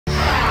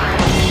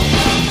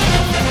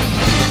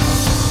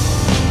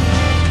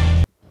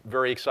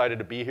very excited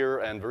to be here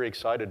and very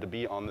excited to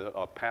be on the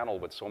panel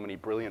with so many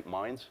brilliant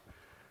minds.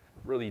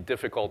 Really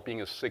difficult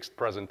being a sixth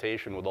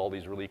presentation with all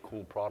these really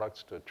cool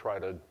products to try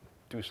to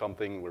do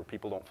something where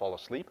people don't fall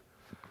asleep.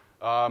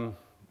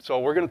 So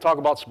we're going to talk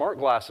about smart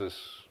glasses.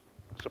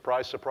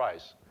 Surprise,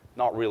 surprise.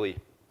 Not really.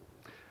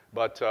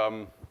 But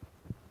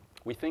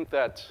we think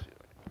that,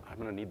 I'm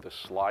going to need the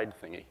slide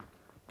thingy.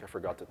 I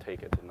forgot to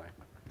take it, didn't I?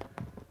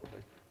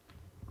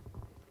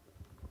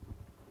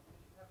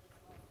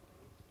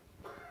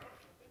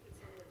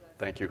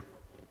 Thank you.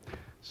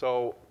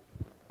 So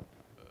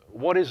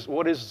what is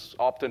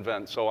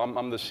Optinvent? So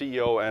I'm the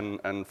CEO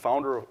and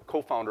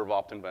co-founder of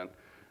Optinvent.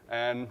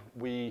 And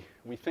we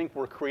think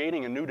we're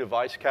creating a new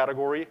device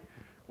category,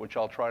 which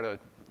I'll try to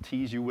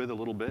tease you with a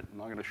little bit. I'm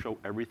not going to show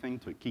everything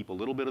to keep a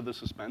little bit of the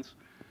suspense.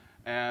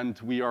 And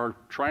we are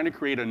trying to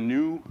create a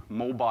new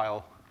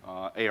mobile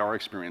AR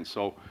experience.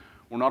 So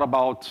we're not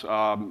about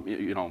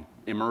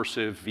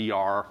immersive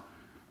VR.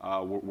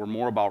 We're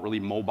more about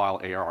really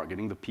mobile AR,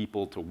 getting the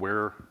people to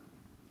wear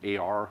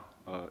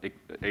AR-enabled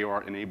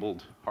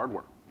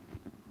hardware.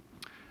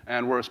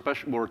 And we're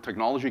a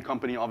technology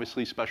company,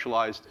 obviously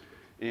specialized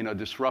in a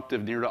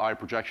disruptive near-to-eye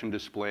projection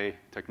display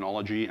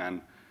technology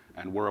and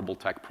wearable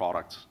tech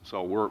products.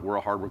 So we're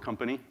a hardware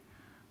company,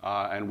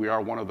 and we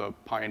are one of the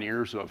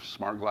pioneers of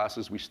smart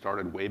glasses. We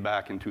started way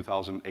back in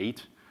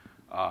 2008,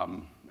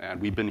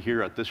 and we've been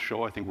here at this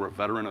show. I think we're a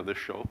veteran of this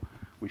show.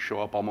 We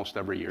show up almost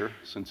every year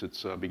since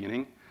its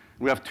beginning.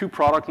 We have two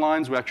product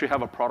lines. We actually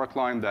have a product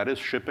line that is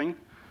shipping.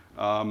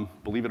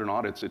 Believe it or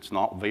not, it's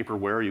not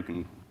vaporware. You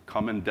can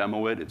come and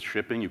demo it. It's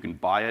shipping. You can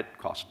buy it. It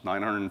costs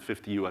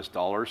 $950 US.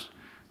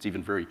 It's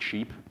even very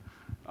cheap.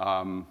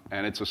 And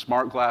it's a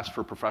smart glass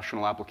for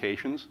professional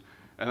applications.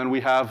 And then we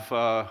have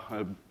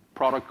a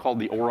product called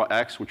the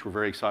ORA-X, which we're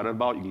very excited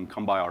about. You can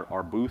come by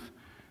our booth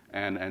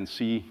and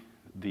see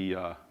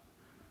the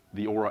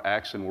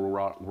ORA-X and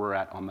where we're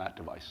at on that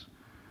device.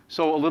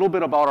 So a little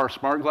bit about our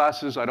smart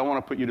glasses. I don't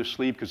want to put you to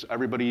sleep because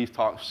everybody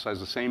says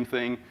the same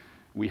thing.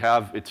 We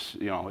have, it's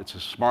a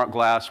smart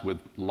glass with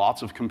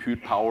lots of compute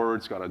power.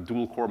 It's got a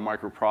dual-core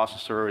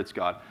microprocessor. It's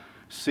got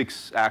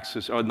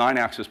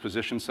 9-axis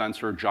position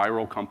sensor,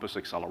 gyro compass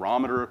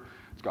accelerometer.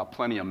 It's got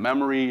plenty of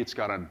memory. It's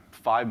got a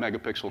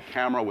 5-megapixel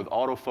camera with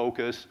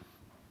autofocus.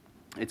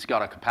 It's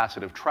got a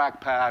capacitive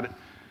trackpad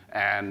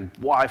and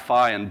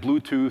Wi-Fi and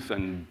Bluetooth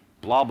and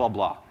blah, blah,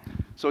 blah.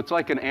 So it's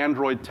like an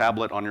Android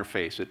tablet on your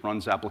face. It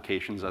runs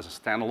applications as a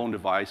standalone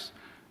device.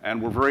 And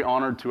we're very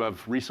honored to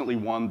have recently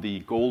won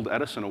the Gold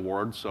Edison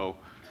Award. So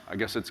I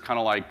guess it's kind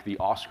of like the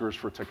Oscars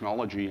for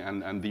technology.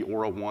 And the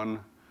ORA-1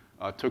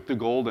 took the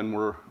gold, and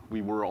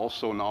we were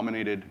also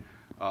nominated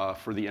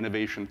for the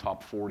Innovation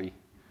Top 40.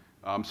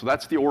 So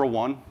that's the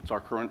ORA-1. It's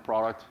our current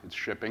product. It's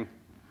shipping.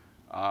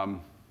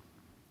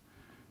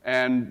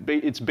 And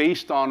it's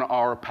based on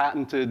our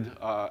patented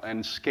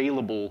and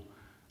scalable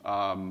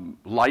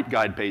light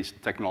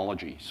guide-based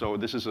technology. So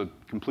this is a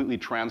completely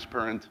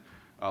transparent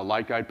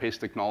light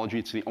guide-based technology.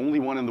 It's the only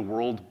one in the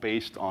world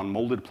based on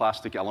molded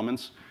plastic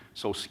elements.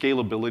 So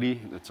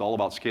scalability, it's all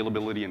about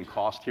scalability and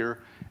cost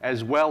here,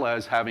 as well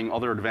as having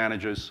other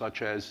advantages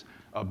such as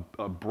a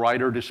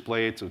brighter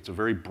display. It's a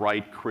very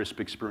bright, crisp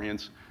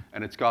experience,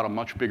 and it's got a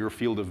much bigger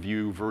field of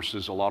view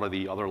versus a lot of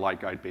the other light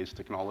guide-based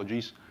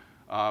technologies.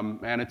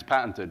 And it's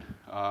patented,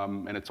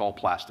 and it's all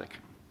plastic.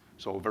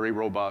 So very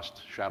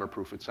robust,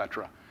 shatterproof, et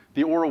cetera.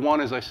 The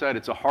ORA-1, as I said,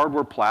 it's a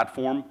hardware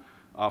platform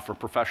for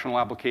professional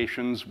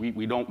applications.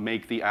 We don't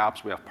make the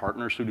apps. We have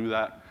partners who do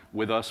that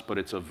with us, but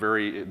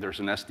there's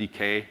an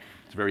SDK.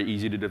 It's very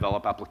easy to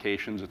develop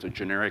applications. It's a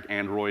generic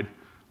Android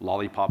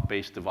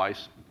lollipop-based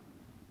device.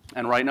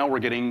 And right now we're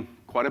getting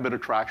quite a bit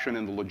of traction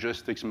in the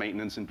logistics,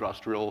 maintenance,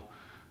 industrial,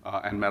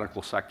 and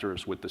medical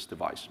sectors with this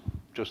device,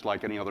 just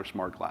like any other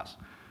smart glass.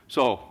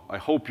 So I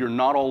hope you're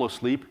not all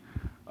asleep.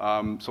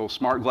 So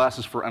smart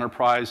glasses for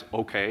enterprise,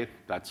 okay,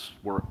 that's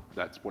what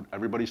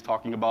everybody's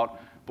talking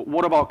about. But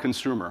what about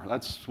consumer?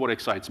 That's what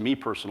excites me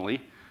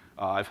personally.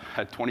 I've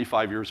had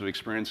 25 years of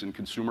experience in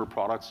consumer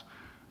products.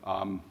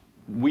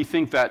 We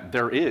think that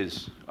there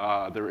is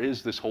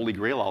this holy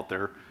grail out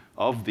there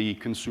of the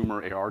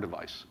consumer AR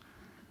device.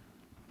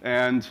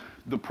 And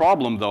the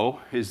problem, though,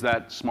 is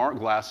that smart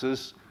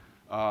glasses,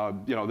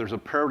 there's a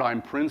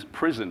paradigm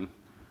prison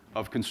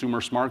of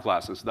consumer smart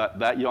glasses.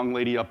 That young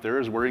lady up there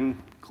is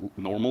wearing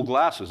normal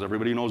glasses.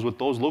 Everybody knows what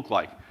those look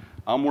like.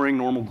 I'm wearing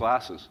normal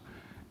glasses.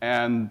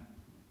 And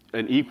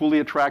an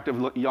equally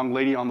attractive young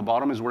lady on the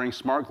bottom is wearing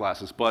smart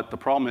glasses, but the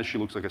problem is she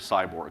looks like a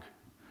cyborg.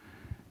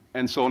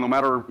 And so no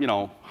matter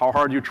how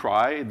hard you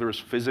try, there's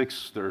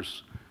physics,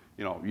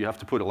 you have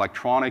to put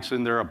electronics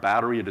in there, a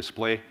battery, a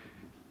display.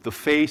 The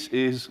face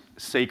is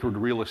sacred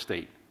real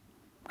estate.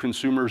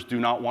 Consumers do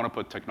not want to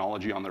put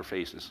technology on their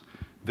faces.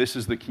 This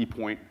is the key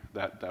point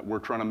that we're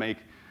trying to make.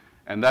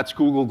 And that's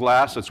Google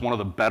Glass. It's one of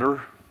the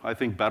better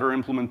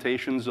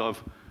implementations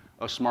of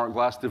a smart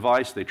glass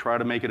device. They try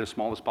to make it as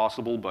small as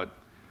possible, but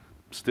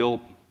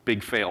still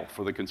big fail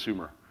for the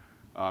consumer.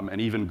 And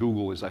even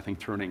Google is, I think,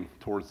 turning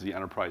towards the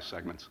enterprise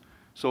segments.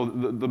 So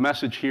the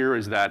message here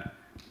is that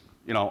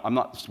you know,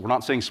 we're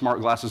not saying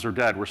smart glasses are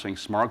dead. We're saying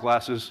smart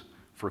glasses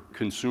for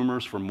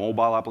consumers, for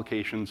mobile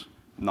applications,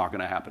 not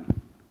going to happen.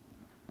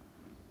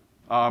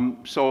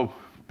 So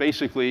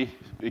basically,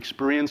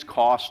 experience,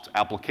 cost,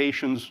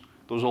 applications,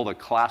 those are all the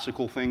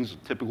classical things,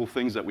 typical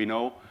things that we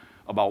know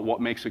about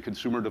what makes a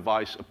consumer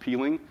device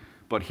appealing.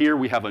 But here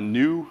we have a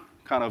new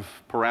kind of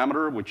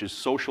parameter, which is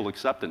social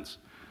acceptance.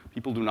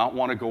 People do not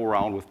want to go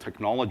around with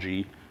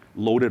technology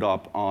loaded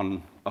up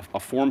on a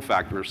form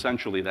factor,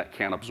 essentially, that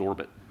can't absorb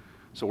it.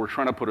 So we're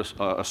trying to put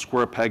a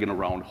square peg in a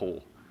round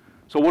hole.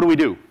 So what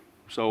do?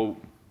 So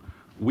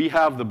we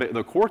have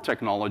the core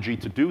technology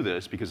to do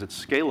this because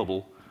it's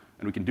scalable,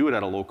 and we can do it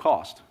at a low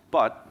cost.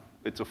 But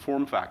it's a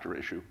form factor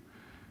issue.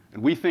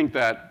 And we think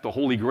that the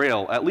holy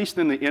grail, at least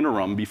in the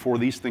interim, before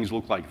these things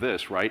look like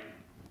this, right,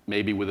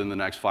 maybe within the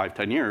next 5,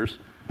 10 years,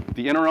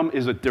 the interim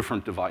is a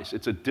different device.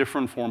 It's a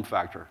different form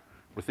factor.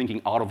 We're thinking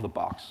out of the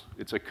box.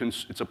 It's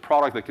a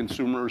product that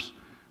consumers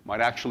might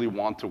actually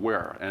want to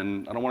wear.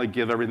 And I don't want to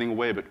give everything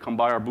away, but come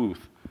by our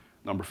booth,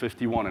 number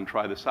 51, and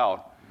try this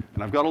out.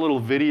 And I've got a little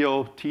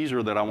video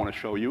teaser that I want to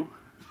show you,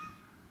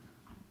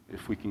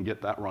 if we can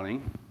get that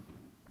running.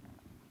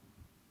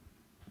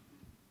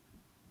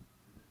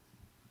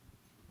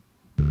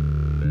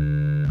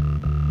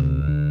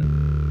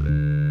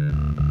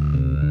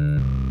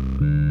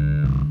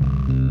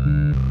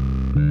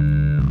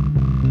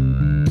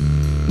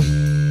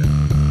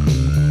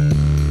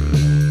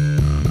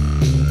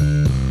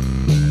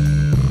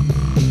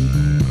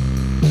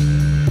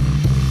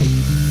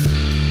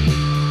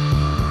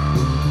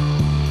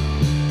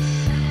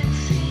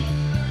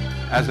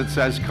 As it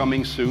says,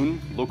 coming soon,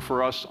 look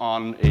for us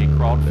on a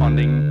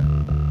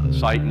crowdfunding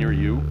site near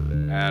you,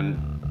 and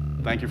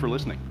thank you for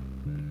listening.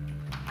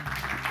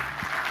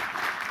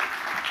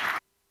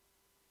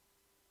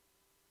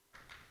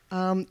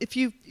 If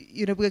you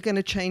know, we're going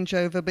to change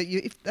over, but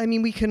I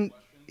mean, we can,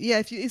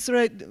 yeah, is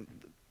there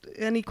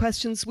any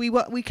questions? We're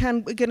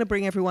going to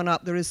bring everyone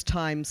up. There is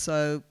time,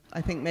 so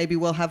I think maybe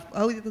we'll have,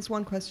 oh, there's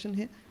one question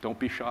here. Don't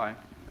be shy.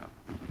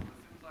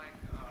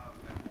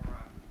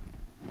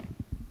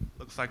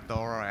 Looks like the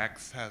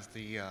ORA-X has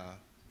the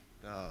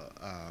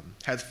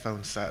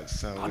headphone set,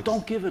 so... Oh,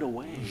 don't give it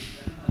away.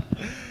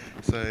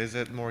 So is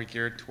it more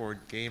geared toward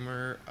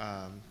gamer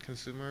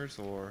consumers,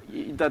 or?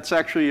 That's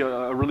actually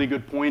a really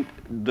good point.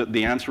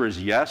 The answer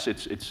is yes.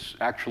 It's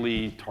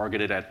actually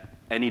targeted at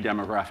any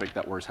demographic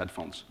that wears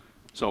headphones.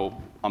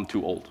 So I'm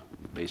too old,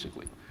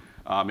 basically.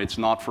 It's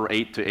not for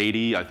 8 to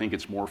 80. I think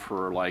it's more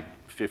for like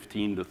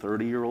 15 to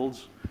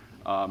 30-year-olds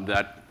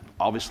that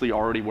obviously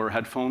already wear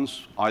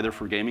headphones, either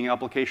for gaming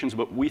applications,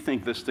 but we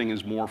think this thing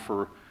is more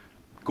for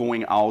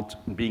going out,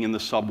 being in the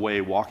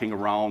subway, walking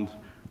around,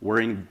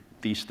 wearing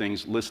these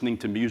things, listening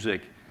to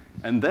music.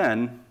 And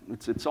then,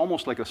 it's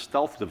almost like a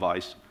stealth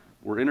device.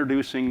 We're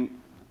introducing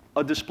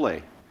a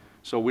display.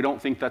 So we don't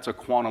think that's a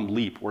quantum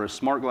leap, whereas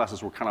smart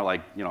glasses were kind of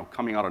like, you know,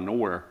 coming out of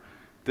nowhere.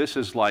 This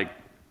is like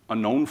a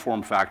known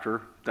form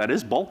factor that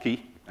is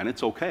bulky, and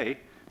it's okay.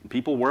 And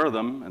people wear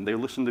them, and they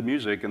listen to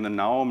music, and then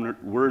now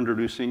we're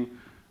introducing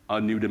a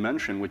new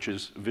dimension, which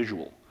is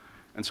visual.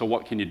 And so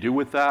what can you do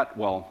with that?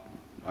 Well,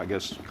 I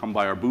guess come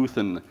by our booth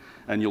and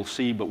you'll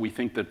see, but we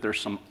think that there's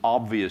some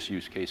obvious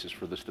use cases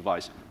for this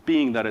device,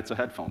 being that it's a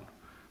headphone.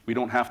 We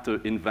don't have to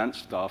invent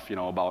stuff, you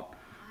know, about,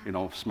 you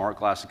know, smart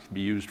glasses can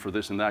be used for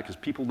this and that, because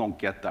people don't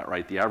get that,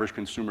 right? The average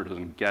consumer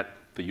doesn't get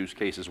the use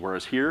cases,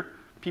 whereas here,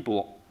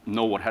 people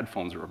know what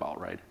headphones are about,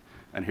 right?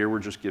 And here we're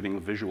just giving a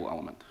visual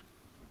element.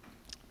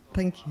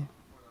 Thank you.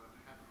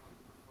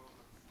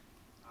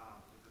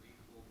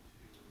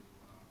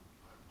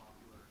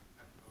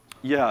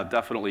 Yeah,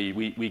 definitely.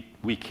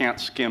 We can't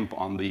skimp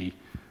on the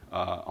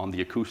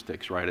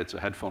acoustics, right? It's a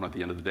headphone at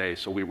the end of the day.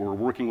 So we're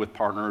working with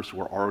partners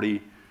who are already,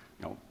 you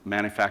know,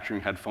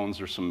 manufacturing headphones.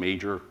 There's some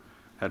major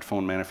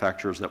headphone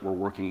manufacturers that we're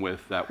working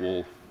with that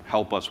will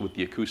help us with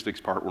the acoustics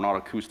part. We're not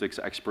acoustics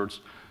experts,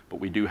 but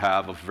we do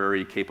have a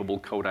very capable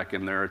codec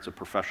in there. It's a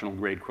professional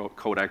grade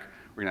codec.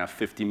 We're gonna have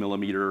 50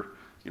 millimeter,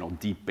 you know,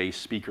 deep bass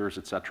speakers,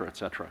 et cetera, et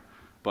cetera.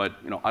 But,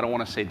 you know, I don't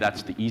want to say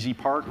that's the easy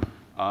part.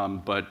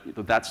 But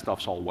that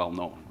stuff's all well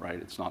known, right?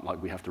 It's not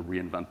like we have to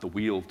reinvent the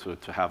wheel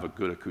to have a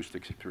good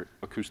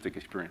acoustic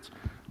experience.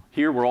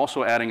 Here, we're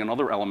also adding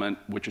another element,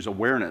 which is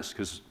awareness,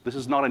 because this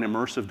is not an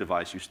immersive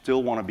device. You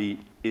still want to be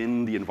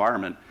in the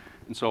environment.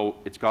 And so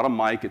it's got a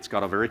mic, it's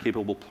got a very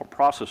capable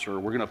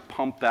processor. We're going to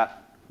pump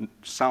that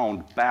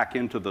sound back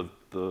into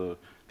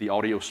the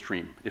audio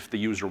stream if the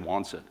user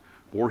wants it.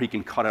 Or he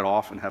can cut it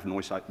off and have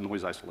noise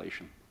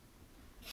isolation.